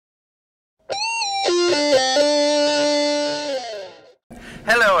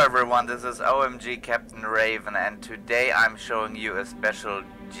everyone, this is OMG Captain Raven, and today I'm showing you a special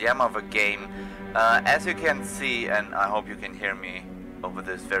gem of a game. As you can see, and I hope you can hear me over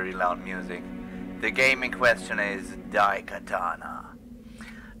this very loud music, the game in question is Daikatana.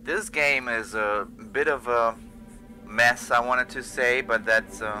 This game is a bit of a mess, I wanted to say, but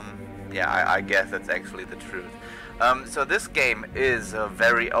that's, yeah, I guess that's actually the truth. So this game is a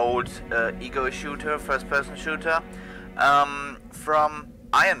very old ego shooter, first-person shooter, from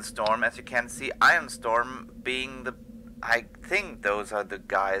Ironstorm. As you can see, Ironstorm being the, I think those are the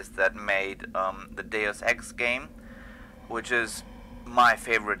guys that made the Deus Ex game, which is my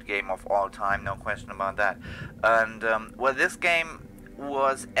favorite game of all time, no question about that. And well, this game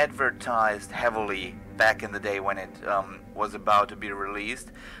was advertised heavily back in the day when it was about to be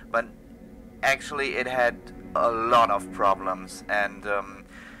released, but actually it had a lot of problems, and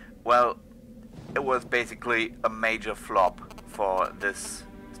well, it was basically a major flop for this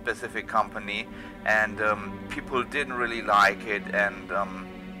specific company, and people didn't really like it, and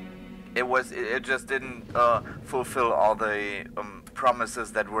it just didn't fulfill all the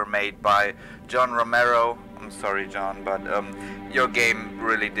promises that were made by John Romero. I'm sorry, John, but your game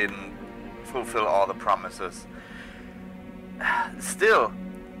really didn't fulfill all the promises. Still,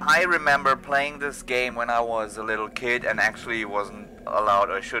 I remember playing this game when I was a little kid, and actually wasn't allowed,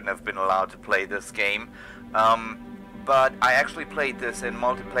 or shouldn't have been allowed to play this game. But I actually played this in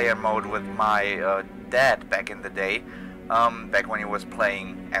multiplayer mode with my dad back in the day, back when he was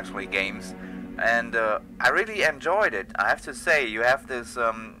playing actually games, and I really enjoyed it. I have to say, you have this,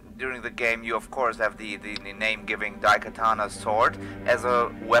 during the game you of course have the name-giving Daikatana sword as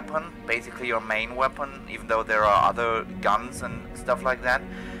a weapon, basically your main weapon, even though there are other guns and stuff like that.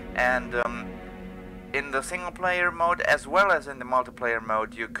 And in the single-player mode as well as in the multiplayer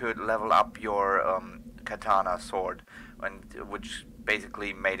mode, you could level up your katana sword, which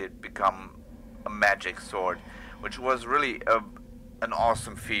basically made it become a magic sword, which was really an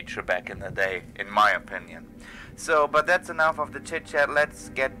awesome feature back in the day, in my opinion. So, but that's enough of the chit-chat. Let's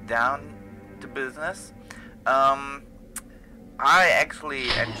get down to business. I actually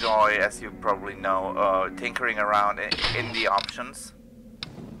enjoy, as you probably know, tinkering around in the options,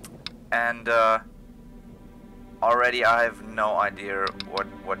 and already I have no idea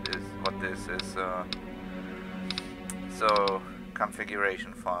what this is. So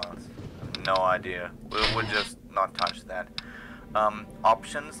configuration files, no idea. We'll just not touch that.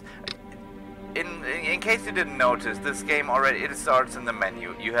 Options. In case you didn't notice, this game already, it starts in the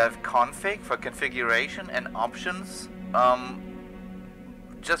menu. You have config for configuration and options.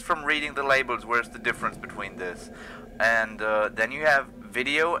 Just from reading the labels, where's the difference between this? And then you have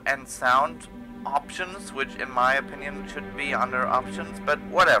video and sound options, which in my opinion should be under options, but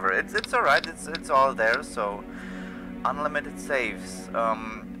whatever, it's alright, it's all there. So unlimited saves.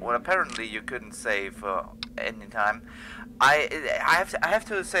 Well, apparently you couldn't save anytime. I have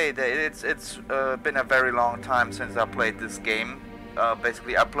to say that it's been a very long time since I played this game.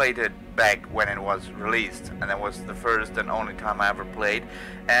 Basically, I played it back when it was released, and that was the first and only time I ever played.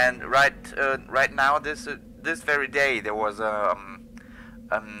 And right now, this very day, there was a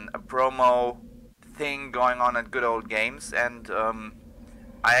promo thing going on at Good Old Games, and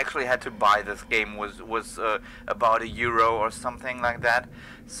I actually had to buy this game. Was about €1 or something like that.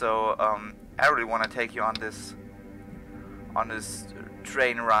 So I really want to take you on this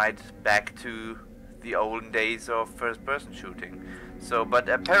train ride back to the olden days of first-person shooting. So, but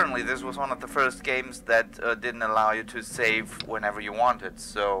apparently this was one of the first games that didn't allow you to save whenever you wanted.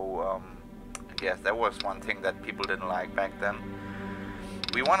 So I guess that was one thing that people didn't like back then.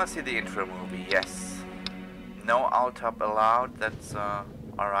 We want to see the intro movie, yes. No alt-tab allowed. That's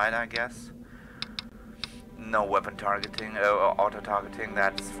alright, I guess. No weapon targeting, auto-targeting,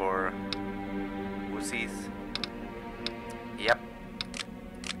 that's for wussies. Yep.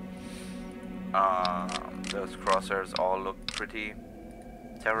 Those crosshairs all look pretty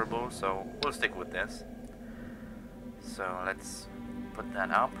terrible, so we'll stick with this. So let's put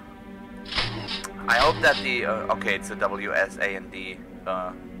that up. I hope that the, okay, it's a WSA and D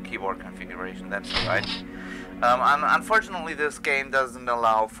keyboard configuration, that's alright. Unfortunately, this game doesn't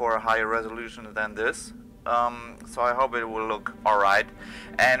allow for a higher resolution than this, so I hope it will look alright.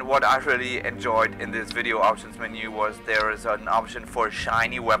 And what I really enjoyed in this video options menu was there is an option for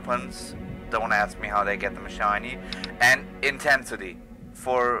shiny weapons. Don't ask me how they get them shiny. And intensity.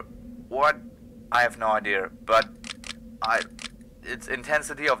 For what? I have no idea, but it's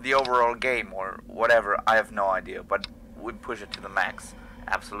intensity of the overall game or whatever, I have no idea, but we push it to the max,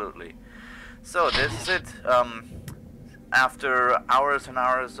 absolutely. So this is it. After hours and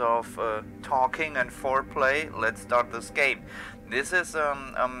hours of talking and foreplay, let's start this game. This is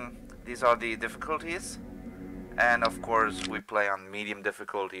these are the difficulties. And of course we play on medium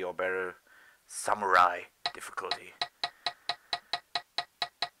difficulty, or better, samurai difficulty.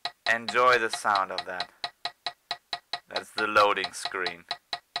 Enjoy the sound of that. That's the loading screen.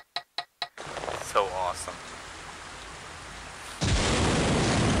 So awesome.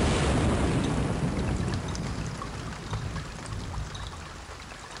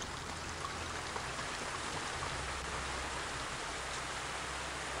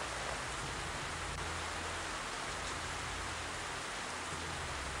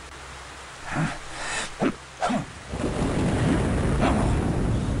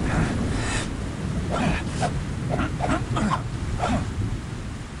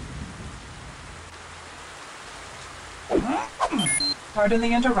 Pardon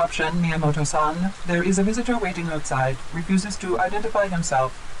the interruption, Miyamoto-san. There is a visitor waiting outside. Refuses to identify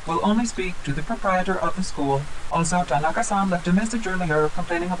himself. Will only speak to the proprietor of the school. Also, Tanaka-san left a message earlier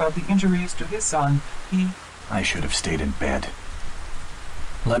complaining about the injuries to his son. I should have stayed in bed.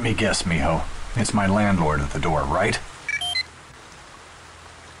 Let me guess, Miho. It's my landlord at the door, right?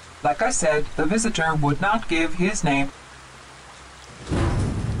 Like I said, the visitor would not give his name.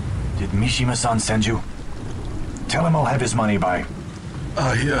 Did Mishima-san send you? Tell him I'll have his money by...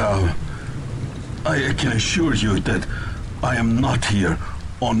 I can assure you that I am not here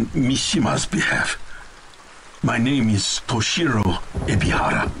on Mishima's behalf. My name is Toshiro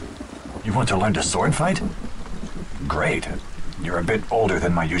Ebihara. You want to learn to sword fight? Great. You're a bit older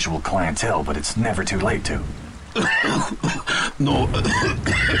than my usual clientele, but it's never too late to. No,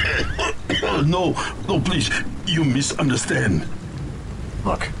 no, please, you misunderstand.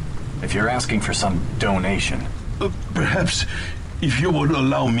 Look, if you're asking for some donation... Perhaps if you would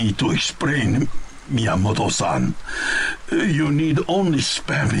allow me to explain, Miyamoto-san, you need only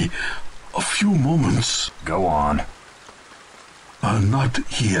spare me a few moments. Go on. Not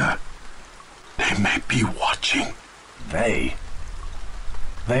here. They may be watching. They?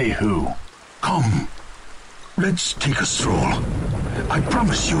 They who? Come, let's take a stroll. I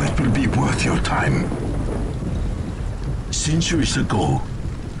promise you it will be worth your time. Centuries ago,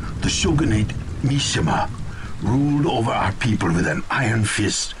 the shogunate Mishima ruled over our people with an iron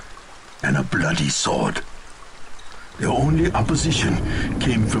fist and a bloody sword. The only opposition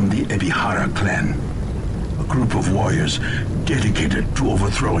came from the Ebihara clan, a group of warriors dedicated to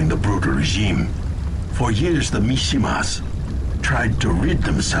overthrowing the brutal regime. For years, the Mishimas tried to rid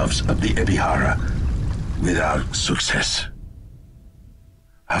themselves of the Ebihara without success.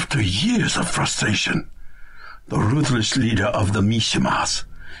 After years of frustration, the ruthless leader of the Mishimas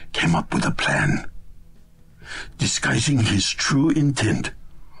came up with a plan. Disguising his true intent,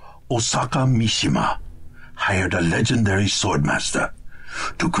 Osaka Mishima hired a legendary swordmaster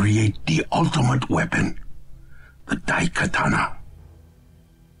to create the ultimate weapon, the Daikatana.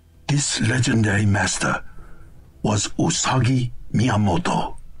 This legendary master was Usagi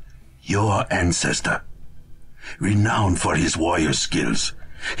Miyamoto, your ancestor. Renowned for his warrior skills,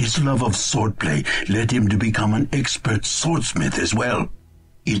 his love of swordplay led him to become an expert swordsmith as well.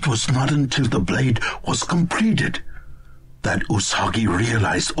 It was not until the blade was completed that Usagi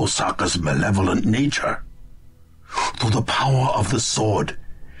realized Osaka's malevolent nature. Through the power of the sword,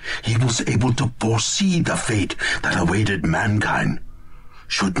 he was able to foresee the fate that awaited mankind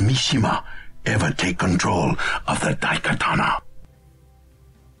should Mishima ever take control of the Daikatana.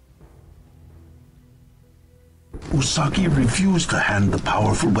 Usagi refused to hand the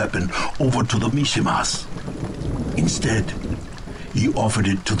powerful weapon over to the Mishimas. Instead, he offered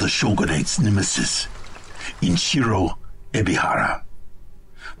it to the shogunate's nemesis, Inshiro Ebihara,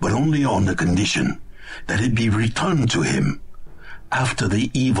 but only on the condition that it be returned to him after the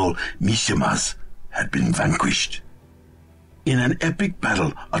evil Mishimas had been vanquished. In an epic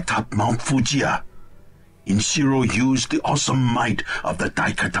battle atop Mount Fujiya, Inshiro used the awesome might of the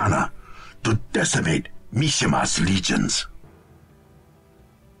Daikatana to decimate Mishima's legions.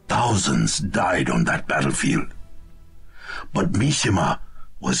 Thousands died on that battlefield, but Mishima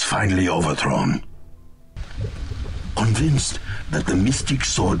was finally overthrown. Convinced that the mystic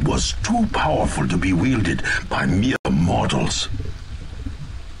sword was too powerful to be wielded by mere mortals,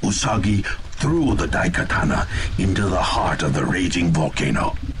 Usagi threw the Daikatana into the heart of the raging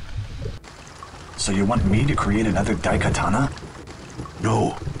volcano. So you want me to create another Daikatana?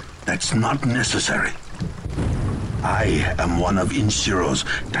 No, that's not necessary. I am one of Inshiro's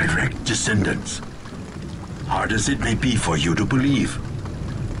direct descendants. Hard as it may be for you to believe,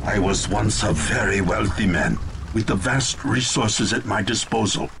 I was once a very wealthy man with the vast resources at my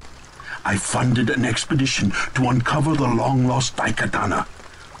disposal. I funded an expedition to uncover the long-lost Daikatana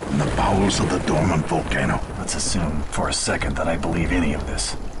from the bowels of the dormant volcano. Let's assume for a second that I believe any of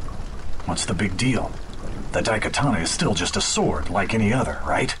this. What's the big deal? The Daikatana is still just a sword, like any other,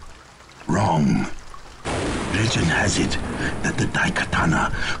 right? Wrong. Legend has it that the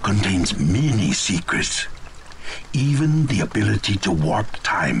Daikatana contains many secrets, even the ability to warp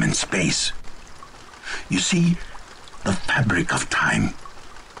time and space. You see, the fabric of time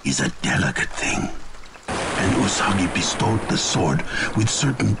is a delicate thing, and Usagi bestowed the sword with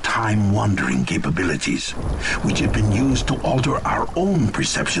certain time-wandering capabilities, which have been used to alter our own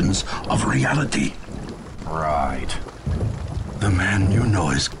perceptions of reality. Right. The man you know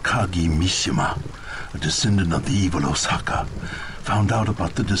as Kagi Mishima, a descendant of the evil Osaka, found out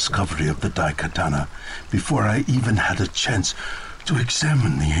about the discovery of the Daikatana before I even had a chance to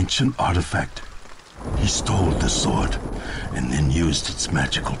examine the ancient artifact. He stole the sword and then used its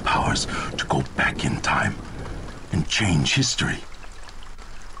magical powers to go back in time and change history.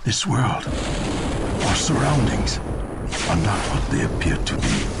 This world, our surroundings, are not what they appear to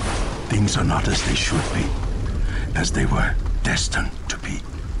be. Things are not as they should be, as they were destined to be.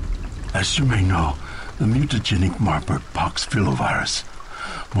 As you may know, the mutagenic Marburg pox filovirus,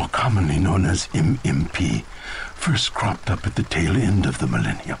 more commonly known as MMP, first cropped up at the tail end of the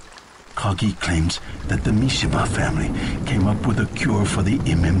millennium. Kagi claims that the Mishima family came up with a cure for the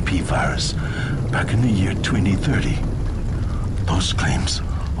MMP virus back in the year 2030. Those claims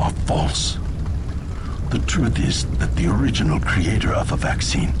are false. The truth is that the original creator of a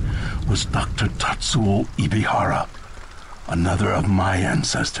vaccine was Dr. Tatsuo Ibihara, another of my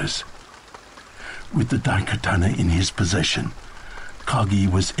ancestors. With the Daikatana in his possession, Kagi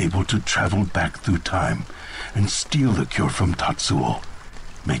was able to travel back through time and steal the cure from Tatsuo,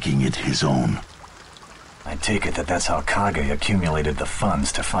 making it his own. I take it that that's how Kage accumulated the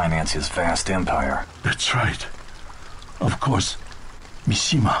funds to finance his vast empire. That's right. Of course,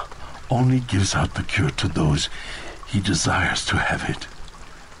 Mishima only gives out the cure to those he desires to have it.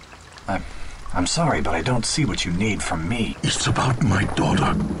 I'm sorry, but I don't see what you need from me. It's about my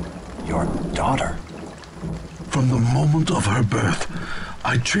daughter. Your daughter? From the moment of her birth,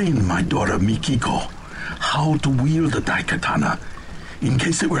 I trained my daughter Mikiko how to wield the Daikatana in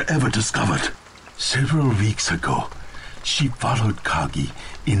case it were ever discovered. Several weeks ago, she followed Kagi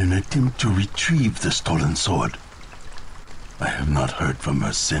in an attempt to retrieve the stolen sword. I have not heard from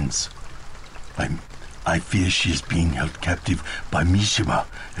her since. I fear she is being held captive by Mishima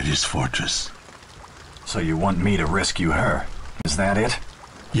at his fortress. So you want me to rescue her? Is that it?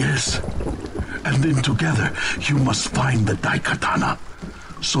 Yes. And then together, you must find the Daikatana,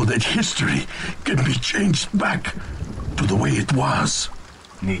 so that history can be changed back to the way it was.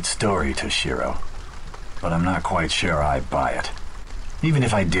 Neat story, Toshiro. But I'm not quite sure I buy it. Even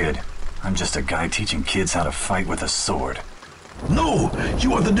if I did, I'm just a guy teaching kids how to fight with a sword. No!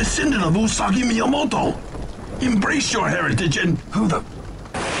 You are the descendant of Usagi Miyamoto! Embrace your heritage and... Who the...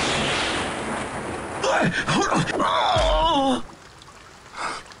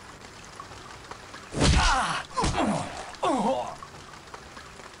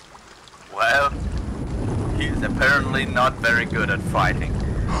 Well, he's apparently not very good at fighting.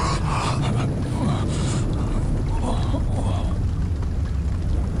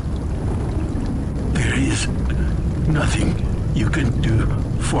 There is nothing you can do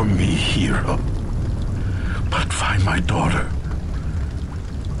for me, hero. But find my daughter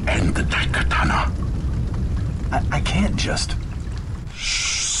and the Daikatana. I can't just...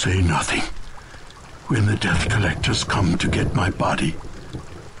 Shh, say nothing. When the death collectors come to get my body,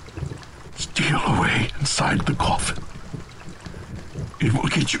 steal away inside the coffin. It will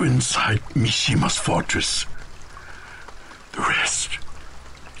get you inside Mishima's fortress. The rest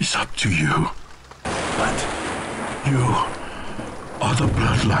is up to you. But... You are the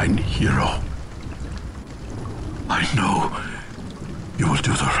bloodline hero. I know you will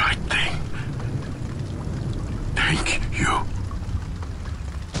do the right thing. Thank you.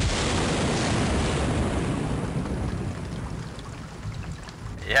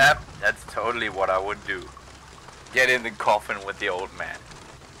 Yep, that's totally what I would do. Get in the coffin with the old man.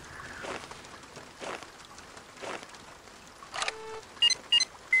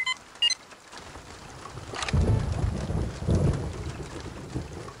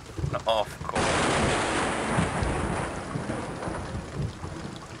 Of course.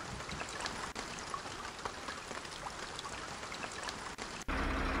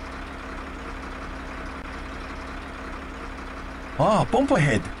 Ah, bump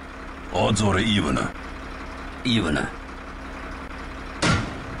ahead. Odds or evener? Evener.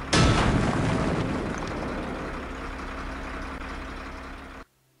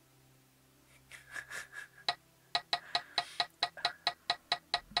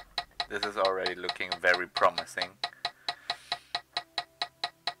 This is already looking very promising.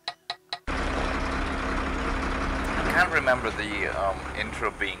 can't remember the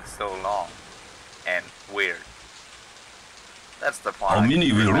intro being so long and weird. That's the part. How I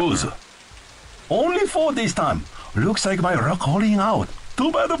many we remember. lose? Only 4 this time. Looks like my rock calling out.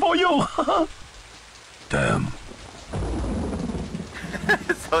 Too bad for you. Damn.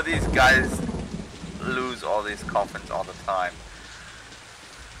 So these guys lose all these coffins all the time.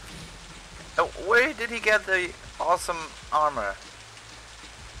 Where did he get the awesome armor?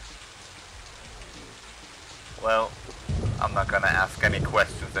 Well, I'm not gonna ask any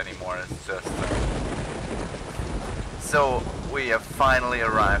questions anymore, it's just... So, we have finally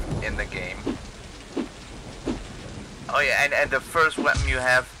arrived in the game. Oh yeah, and the first weapon you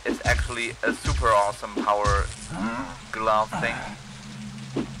have is actually a super awesome power glove thing.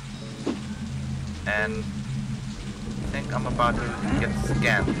 And I think I'm about to get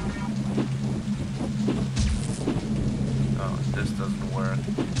scanned. Oh, this doesn't work.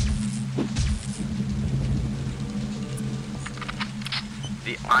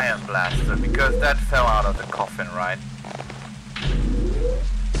 The iron blaster, because that fell out of the coffin, right?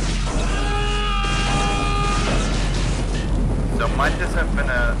 So might this have been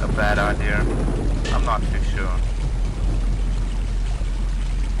a bad idea? I'm not too sure.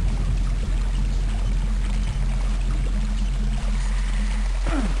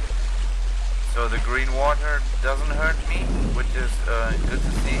 So the green water doesn't hurt me, which is good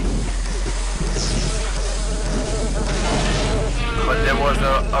to see. But there was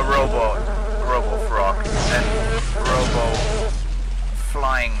a robo frog, and robo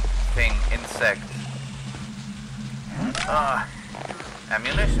flying thing, insect.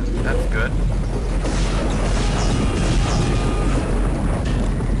 Ammunition, that's good.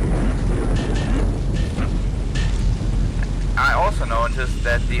 I also noticed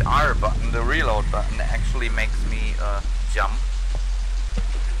that the R button, the reload button, actually makes me jump.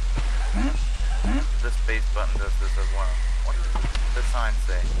 The space button does this as well. What does the sign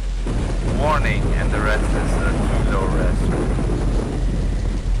say? Warning, and the rest is too low res.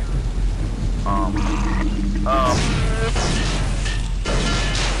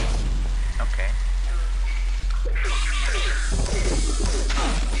 Okay.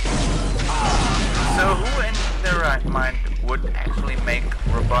 So who in their right mind would actually make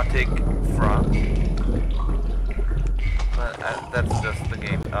robotic frogs? But that's just the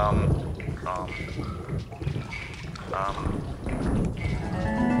game.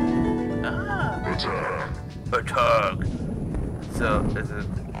 Attack. So is it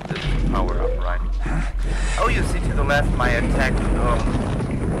this power up, right? Oh, you see to the left my attack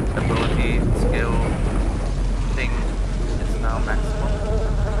ability skill thing is now maximum.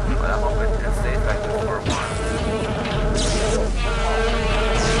 But I'm hoping it stays like this for a while.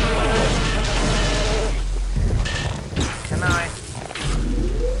 Can I?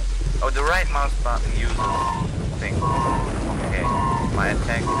 Oh, the right mouse button uses thing. Okay, my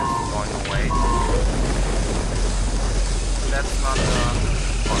attack is going away. That's not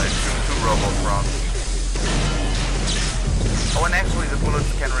oh, there's two robo-frogs. Oh, and actually the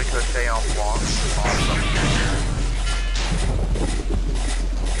bullets can ricochet off walls. Awesome.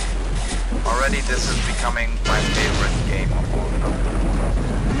 Already this is becoming my favorite game of all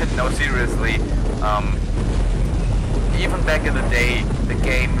time. No, seriously. Even back in the day, the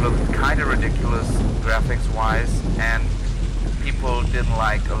game looked kinda ridiculous graphics-wise, and people didn't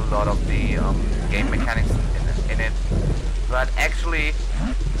like a lot of the game mechanics in it. But actually,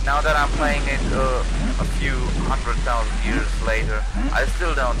 now that I'm playing it a few 100,000 years later, I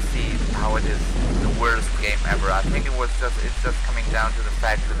still don't see how it is the worst game ever. I think it's just coming down to the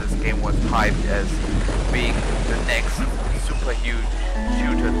fact that this game was hyped as being the next super huge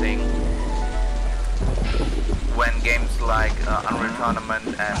shooter thing. When games like Unreal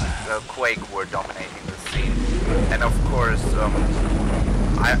Tournament and Quake were dominating the scene. And of course,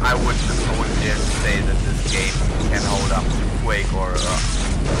 I wouldn't dare to say that this game can hold up to Quake or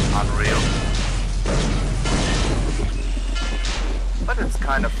Unreal. But it's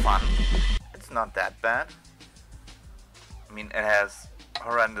kind of fun. It's not that bad. I mean, it has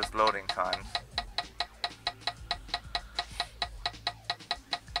horrendous loading times.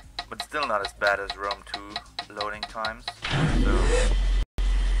 But still not as bad as Rome 2 loading times. So,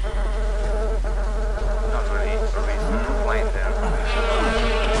 not really a reason to complain there.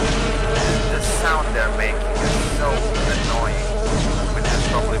 The sound they're making is so annoying, which is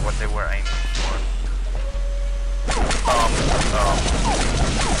probably what they were aiming for.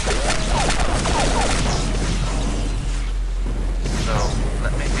 So,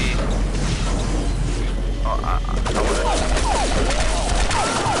 let me be... Oh, I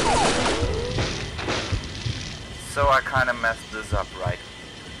So I kind of messed this up, right?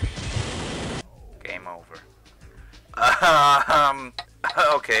 Game over.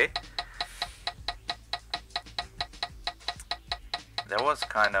 Okay. That was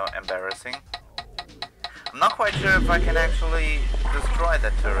kind of embarrassing. I'm not quite sure if I can actually destroy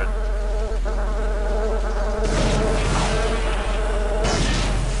that turret.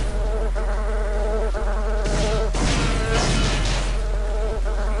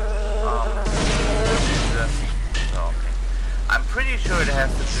 I'm pretty sure it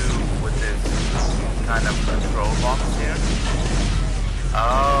has to do with this kind of control box here.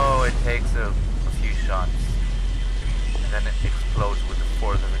 Oh, it takes a few shots. And then it explodes with the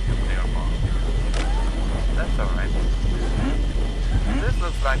force of a nuclear bomb. That's alright. This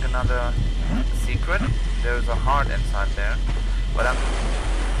looks like another secret. There's a heart inside there. But I'm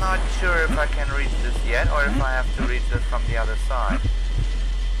not sure if I can reach this yet, or if I have to reach this from the other side.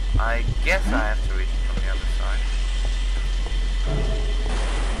 I guess I have to reach it from the other side.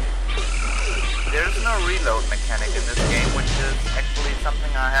 There's no reload mechanic in this game, which is actually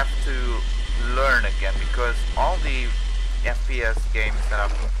something I have to learn again, because all the FPS games that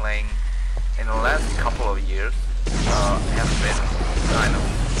I've been playing in the last couple of years have been kind of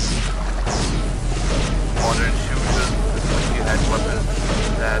modern shooters, which you had weapons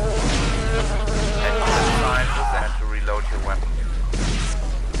that had different sizes and had to reload your weapon.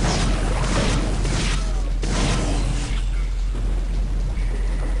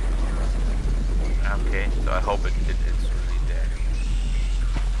 Okay, so I hope it's really dead.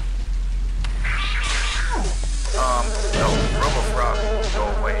 No, RoboFrog, go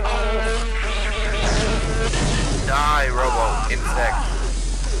away. Die, Robo Insect.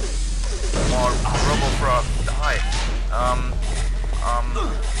 More RoboFrog, die.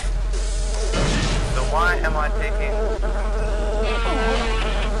 So why am I taking...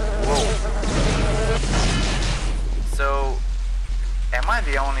 Whoa. So, am I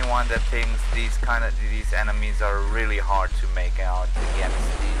the only one that thinks these enemies are really hard to make out against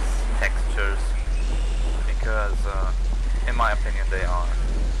these textures? Because, in my opinion, they are.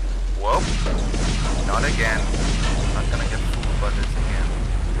 Whoop! Not again. I'm not gonna get fooled by this again.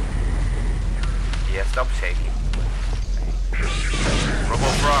 Yeah, stop shaking.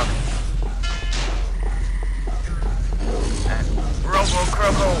 RoboFrog. And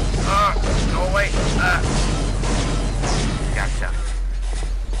RoboCroco. Go away. Gotcha.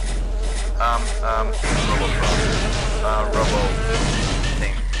 Robo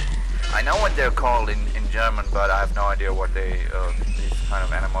thing. I know what they're called in German, but I have no idea what these kind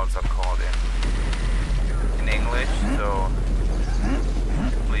of animals are called in English, so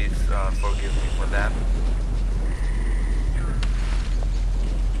please forgive me for that.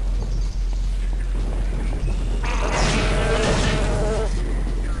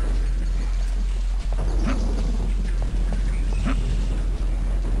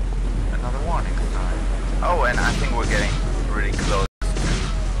 Oh, and I think we're getting really close to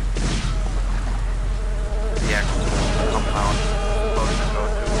the actual compound we're supposed to go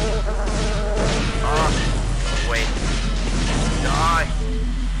to. Wait. Die!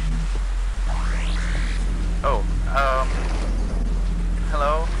 Oh,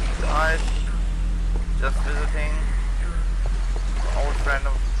 hello, guys. Just visiting. An old friend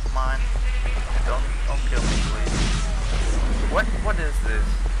of mine. Don't kill me, please. What is this?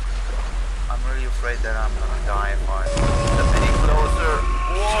 I'm really afraid that I'm gonna die if I step any closer.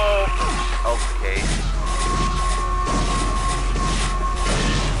 Whoa! Okay.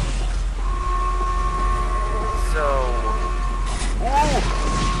 So... Whoa!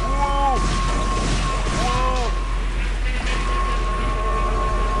 Whoa! Whoa!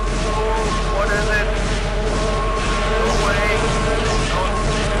 Whoa! What is it? Go away!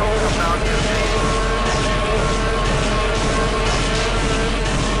 Don't come down here, please.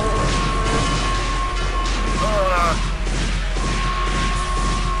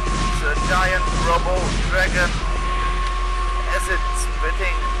 It's a giant robo dragon. Acid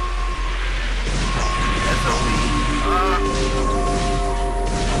spitting. SOB.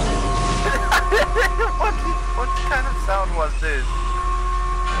 What kind of sound was this?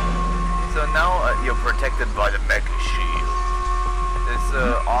 So now you're protected by the mech shield. It's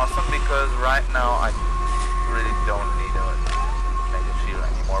awesome because right now I really don't need a mega shield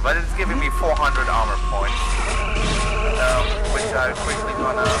anymore. But it's giving me 400 armor points, which I'm quickly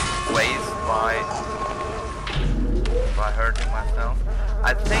gonna waste by hurting myself.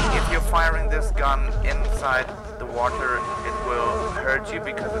 I think if you're firing this gun inside the water, it will hurt you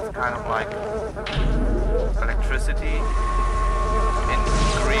because it's kind of like electricity in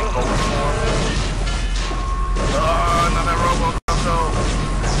green bolt form. Oh, another RoboCroco!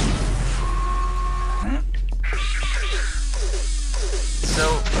 So,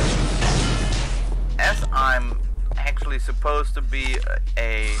 as I'm actually supposed to be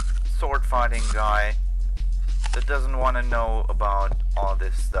a sword fighting guy that doesn't want to know about all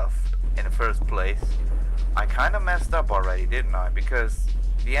this stuff in the first place. I kind of messed up already, didn't I? Because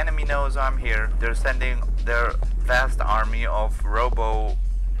the enemy knows I'm here. They're sending their vast army of robo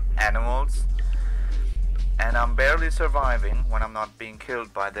animals, and I'm barely surviving when I'm not being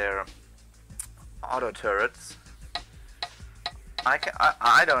killed by their auto turrets.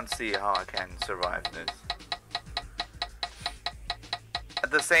 I don't see how I can survive this. At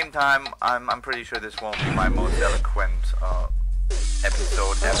the same time, I'm pretty sure this won't be my most eloquent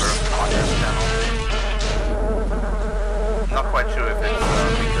episode ever on this channel. Not quite sure if it's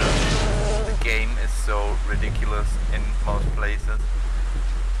because the game is so ridiculous in most places,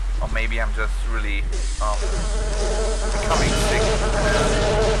 or maybe I'm just really becoming sick in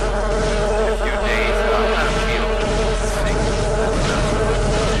a few days. I kind of feel sick.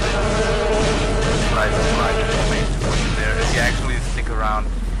 Slice of life information for you there. If you actually stick around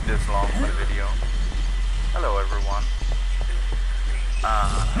this long for the video. Hello everyone.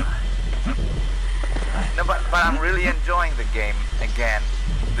 No, but I'm really enjoying the game again.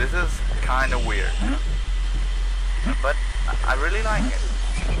 This is kind of weird, but I really like it.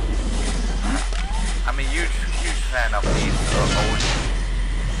 I'm a huge fan of these old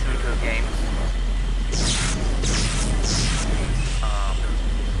shooter games.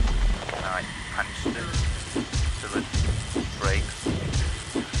 I punched it till it breaks.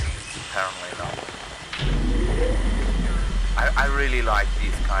 Apparently not. I really like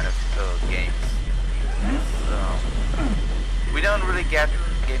these kind of games. We don't really get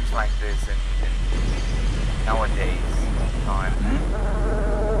games like this in nowadays time.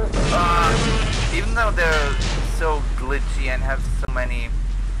 Even though they're so glitchy and have so many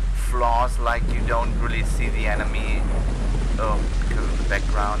flaws, like you don't really see the enemy because of the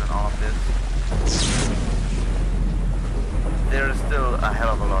background and all of this, there is still a hell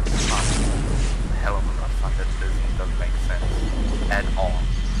of a lot of fun. A hell of a lot of fun that doesn't make sense at all.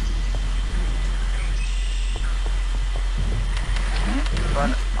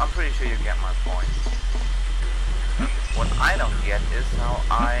 But I'm pretty sure you get my point. What I don't get is how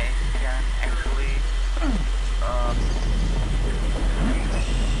I can actually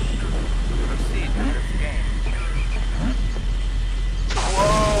proceed with this game.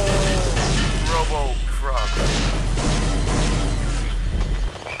 Whoa! Robo Frog.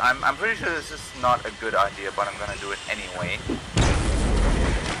 I'm pretty sure this is not a good idea, but I'm gonna do it anyway.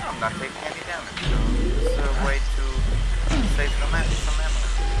 I'm not taking any damage, so it's a way to save some ammo.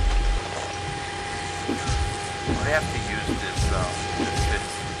 We have to use this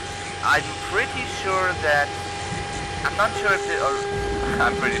fist. I'm pretty sure that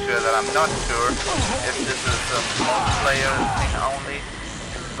I'm pretty sure that I'm not sure if this is a multiplayer thing only,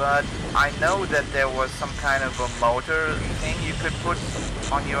 but I know that there was some kind of a motor thing you could put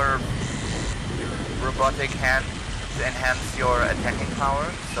on your robotic hand to enhance your attacking power.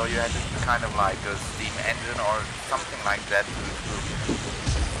 So you had to kind of like a steam engine or something like that to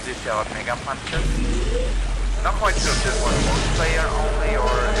dish out mega punches. Not quite sure if this was multiplayer only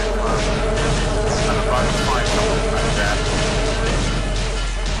or if I'm about to find something like that.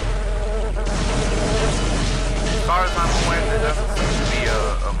 As far as I'm aware, there doesn't seem to be a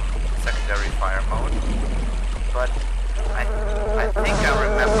secondary fire mode, but I think I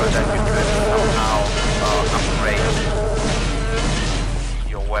remember that you could somehow upgrade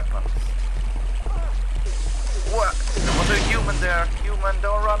your weapons. What? There was a human there. Human,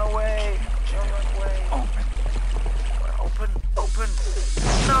 don't run away. Don't run away. Open!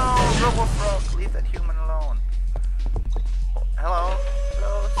 No! Robo Frog! Leave that human alone. Hello?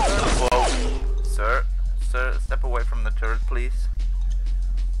 Hello, sir? Whoa! Sir, step away from the turret, please.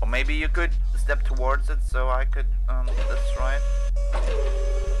 Or maybe you could step towards it so I could, destroy it.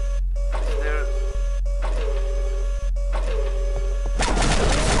 Is there...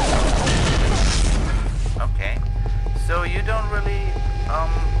 Okay. So you don't really,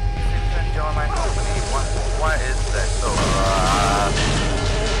 seem to enjoy my company. Why is that so?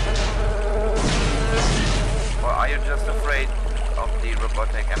 Or are you just afraid of the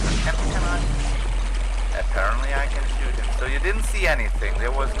robotic empathy? Can I? Apparently I can shoot him. So you didn't see anything.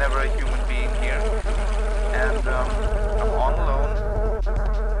 There was never a human being here. And I'm all alone.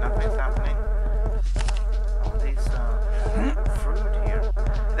 Nothing's happening. All these fruit here.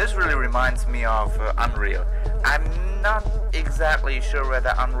 This really reminds me of Unreal. I'm not exactly sure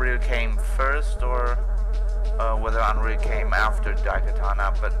whether Unreal came first or whether Unreal came after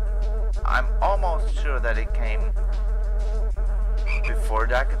Daikatana, but I'm almost sure that it came before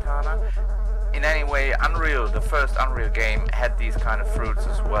Daikatana. In any way, Unreal, the first Unreal game, had these kind of fruits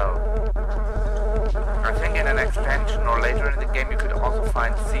as well. I think in an expansion or later in the game you could also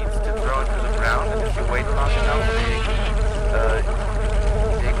find seeds to throw into the ground, and if you wait long enough,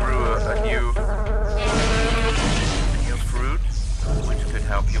 they grew a new fruit, which could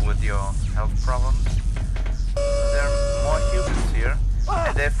help you with your health problems. So there are more humans here,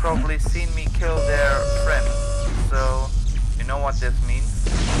 and they've probably seen me kill their friend. So you know what this means?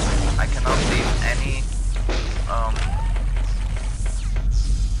 I cannot leave any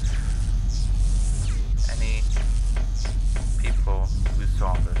people who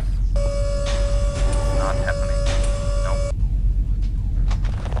saw this. It's not happening. Nope.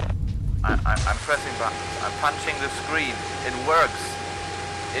 I'm pressing buttons. I'm punching the screen. It works.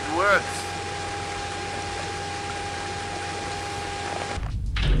 It works.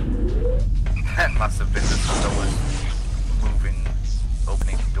 That must have been the slowest moving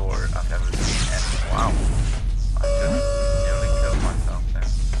opening door I've ever seen. And wow, I just nearly killed myself there.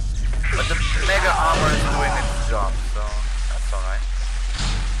 But the mega armor is doing its job, so that's alright.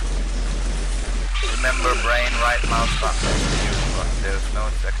 Remember, brain right mouse button is used, but there's no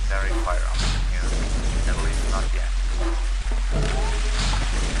secondary firearms in here. At least not yet.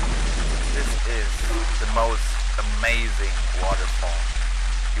 This is the most amazing waterfall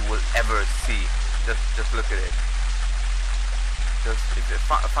you will ever see. Just look at it. Just if you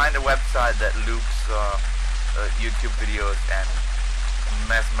find a website that loops YouTube videos and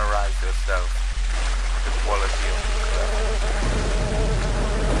mesmerize yourself with the quality of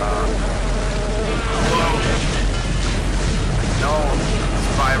no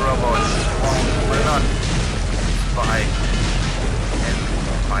spy robots will not spy in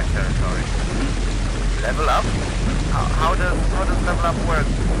my territory. Level up? How does level up work?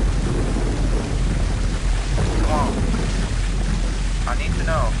 Come on. I need to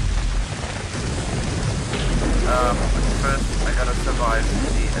know. First I gotta survive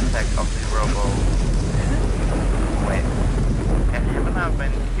the attack of the robo. Wait. Haven't I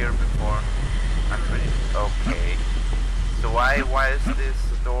been here before? I'm pretty okay. So why is this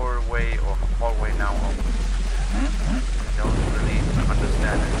doorway or hallway now open? I don't really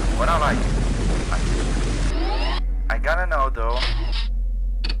understand it. What I like. I gotta know though,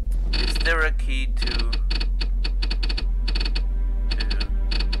 is there a key to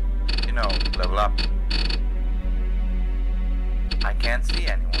you know, level up? I can't see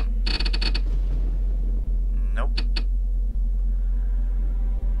anyone. Nope.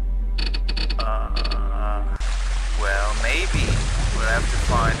 Well, maybe we'll have to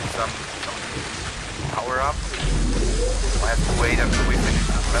find some power up. We'll have to wait until we finish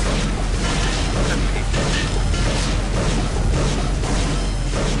this level.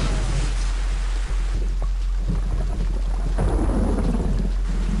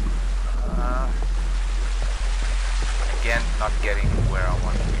 Again, not getting where I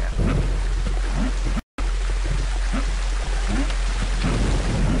want to get.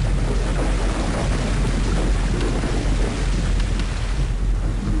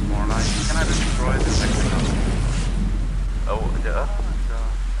 More like, can I destroy the section of... Oh, that's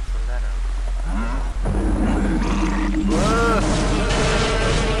a ladder.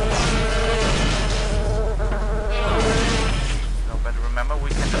 No, but remember we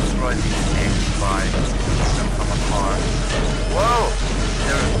can destroy these eggs by them from afar. Whoa!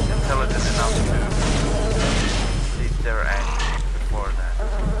 They're intelligent enough to leave their eggs before that.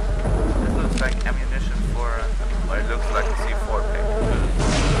 This looks like ammunition for, or it looks like a C4 pack.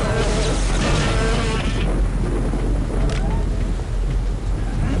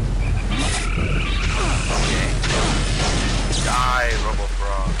 Okay. Die,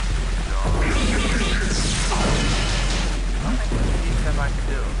 RoboFrog. How many of these have I to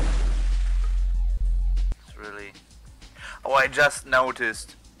do? It's really... Oh, I just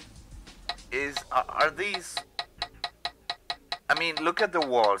noticed. Are these... I mean, look at the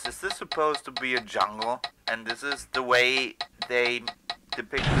walls. Is this supposed to be a jungle? And this is the way they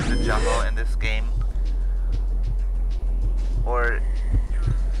depicted the jungle in this game? Or...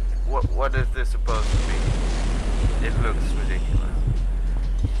 What is this supposed to be? It looks ridiculous.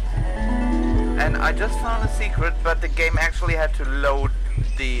 And I just found a secret, but the game actually had to load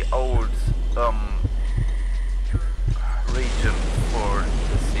the old region for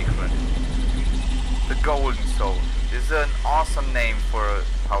the secret. The Golden Soul is an awesome name for a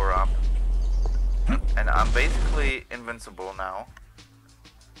power-up. And I'm basically invincible now.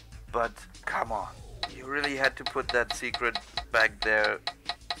 But come on, you really had to put that secret back there,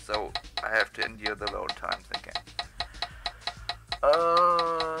 so I have to endure the load times again.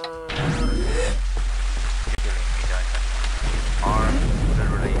 Killing me, Daikatana. Arm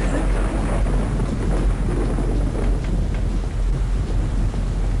literally.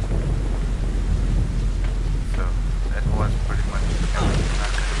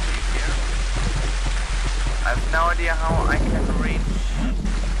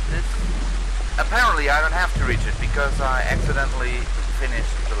 I don't have to reach it because I accidentally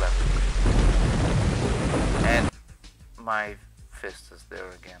finished the level. And my fist is there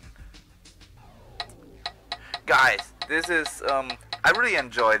again. Guys, this is, I really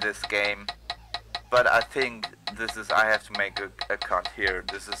enjoy this game, but I think this is, I have to make a cut here.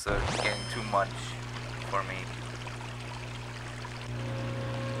 This is getting too much for me.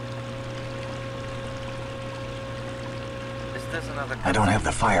 Is this another I don't have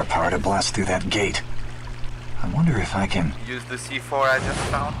the firepower to blast through that gate. I wonder if I can... use the C4 I just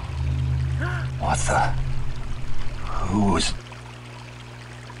found? What the... Who's...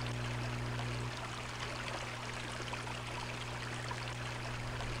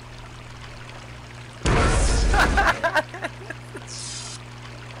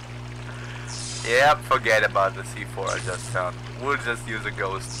 Yep, forget about the C4 I just found. We'll just use a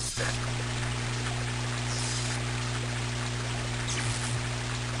ghost instead.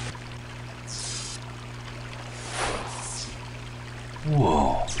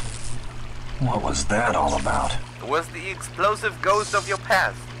 Whoa. What was that all about? It was the explosive ghost of your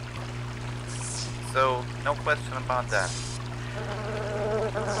past. So, no question about that.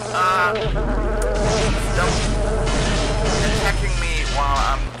 Stop attacking me while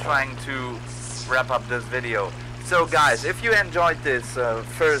I'm trying to wrap up this video. So guys, if you enjoyed this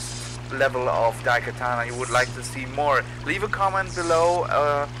first level of Daikatana, you would like to see more, leave a comment below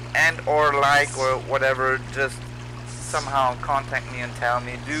and or like or whatever. Just somehow contact me and tell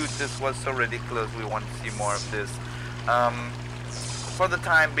me, dude, this was so ridiculous, we want to see more of this. For the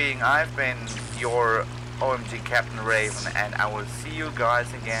time being, I've been your OMG Captain Raven, and I will see you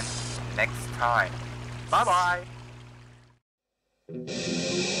guys again next time. Bye bye.